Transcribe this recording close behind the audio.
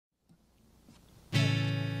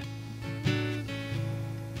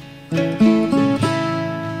There's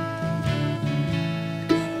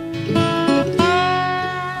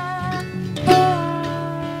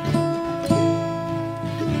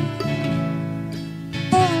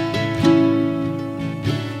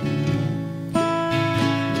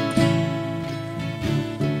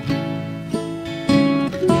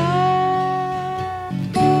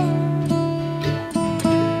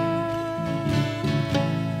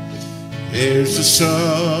a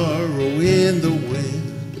sorrow in the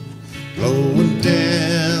wind blowing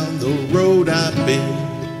down the road I've been.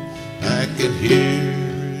 I can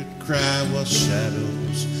hear it cry while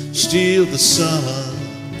shadows steal the sun.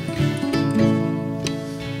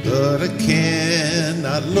 But I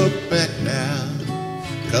cannot look back now,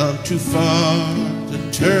 come too far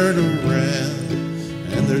to turn around,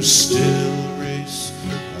 and there's still a race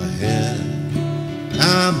ahead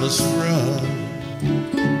I must run.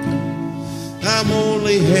 I'm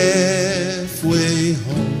only halfway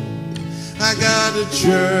home. I got a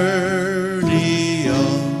journey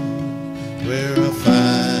on where I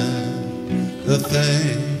find the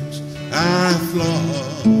things I've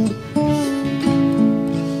lost.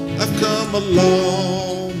 I've come a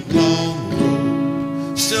long, long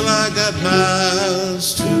road. Still I got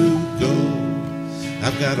miles to go.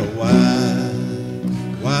 I've got a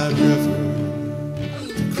wide, wide river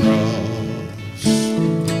to cross.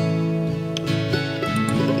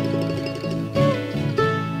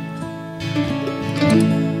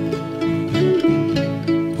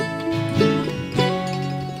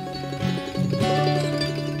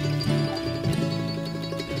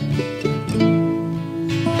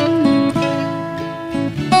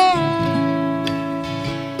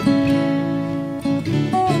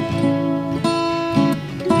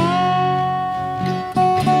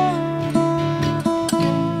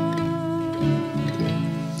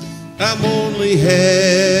 I'm only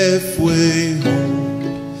halfway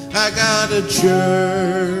home. I got a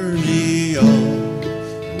journey on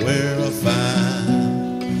where I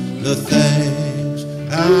find the things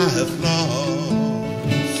I have lost.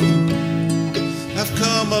 I've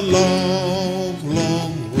come a long,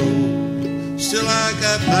 long road. Still I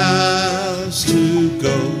got miles to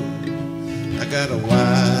go. I got a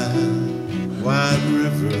wide, wide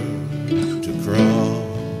river to cross.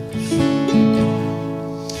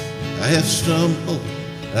 I have stumbled,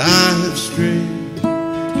 I have strayed.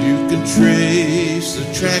 You can trace the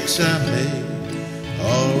tracks I made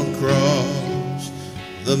all across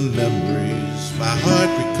the memories my heart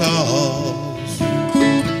recalls.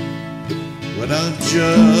 When I'm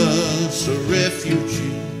just a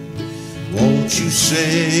refugee, won't you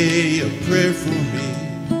say a prayer for me?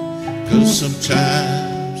 'Cause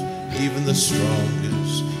sometimes even the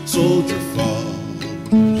strongest soldier falls.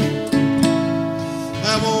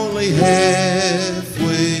 I'm only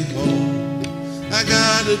halfway home. I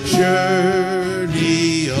got a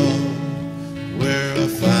journey on where I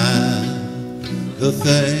find the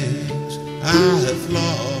things I have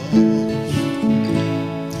lost.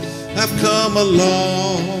 I've come a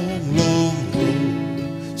long, long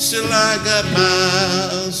road. Still I got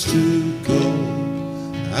miles to go.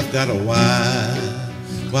 I've got a wide,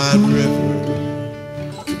 wide river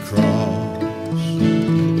to cross.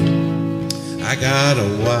 I got a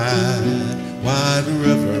wide, wide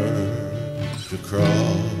river to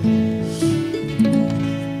cross.